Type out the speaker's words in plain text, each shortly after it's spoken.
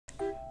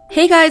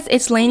Hey guys,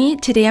 it's Lainey.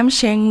 Today I'm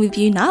sharing with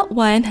you not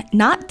one,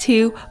 not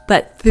two,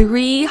 but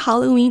 3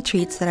 Halloween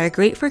treats that are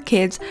great for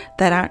kids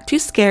that aren't too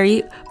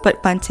scary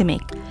but fun to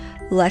make.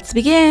 Let's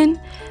begin!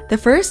 The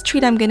first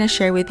treat I'm going to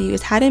share with you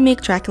is how to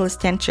make Dracula's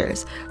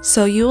dentures.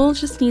 So you'll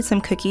just need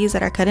some cookies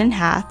that are cut in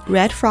half,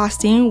 red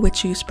frosting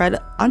which you spread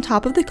on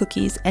top of the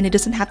cookies, and it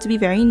doesn't have to be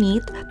very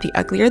neat, the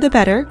uglier the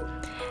better.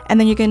 And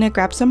then you're going to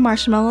grab some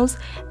marshmallows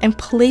and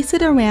place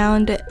it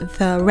around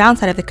the round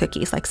side of the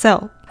cookies like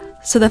so.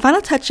 So the final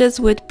touches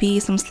would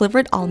be some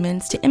slivered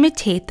almonds to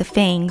imitate the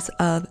fangs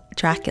of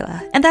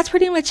Dracula. And that's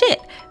pretty much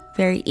it.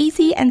 Very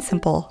easy and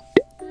simple.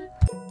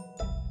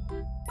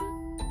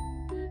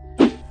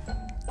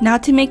 Now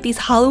to make these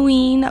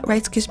Halloween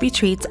Rice Krispie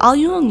treats, all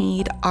you will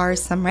need are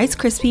some Rice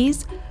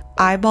Krispies,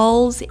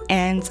 eyeballs,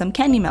 and some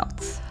candy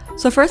melts.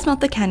 So first melt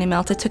the candy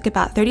melts. It took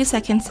about 30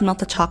 seconds to melt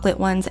the chocolate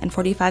ones and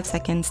 45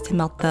 seconds to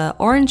melt the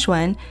orange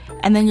one.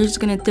 And then you're just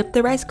going to dip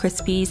the Rice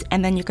Krispies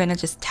and then you're going to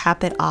just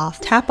tap it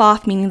off. Tap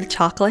off meaning the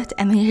chocolate,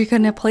 and then you're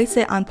going to place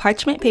it on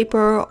parchment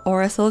paper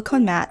or a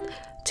silicone mat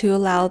to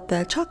allow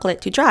the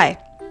chocolate to dry.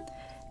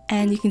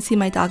 And you can see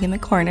my dog in the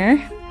corner.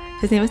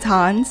 His name is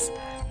Hans.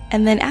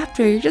 And then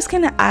after, you're just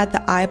going to add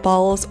the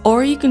eyeballs,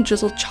 or you can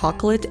drizzle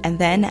chocolate and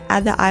then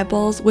add the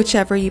eyeballs,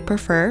 whichever you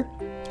prefer.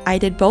 I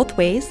did both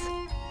ways.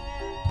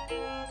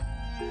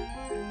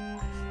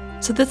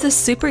 So this is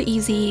super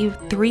easy,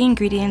 3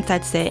 ingredients,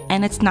 that's it,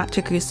 and it's not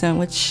too gruesome,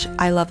 which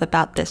I love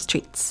about this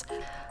treats.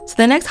 So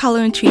the next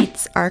Halloween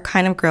treats are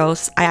kind of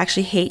gross. I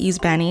actually hate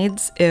used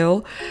band-aids,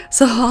 ew.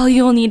 So all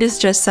you'll need is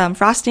just some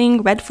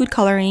frosting, red food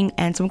coloring,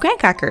 and some graham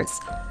crackers.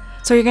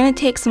 So you're going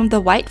to take some of the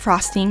white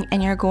frosting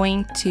and you're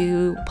going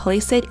to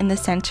place it in the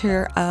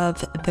center of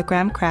the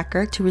graham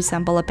cracker to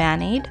resemble a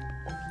band-aid.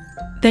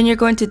 Then you're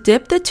going to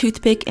dip the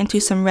toothpick into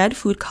some red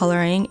food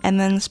coloring and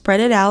then spread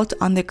it out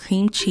on the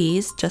cream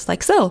cheese just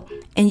like so.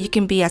 And you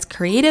can be as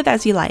creative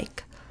as you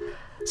like.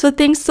 So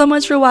thanks so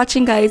much for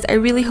watching, guys. I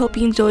really hope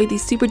you enjoyed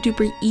these super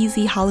duper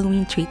easy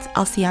Halloween treats.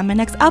 I'll see you on my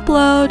next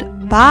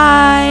upload.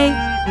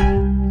 Bye!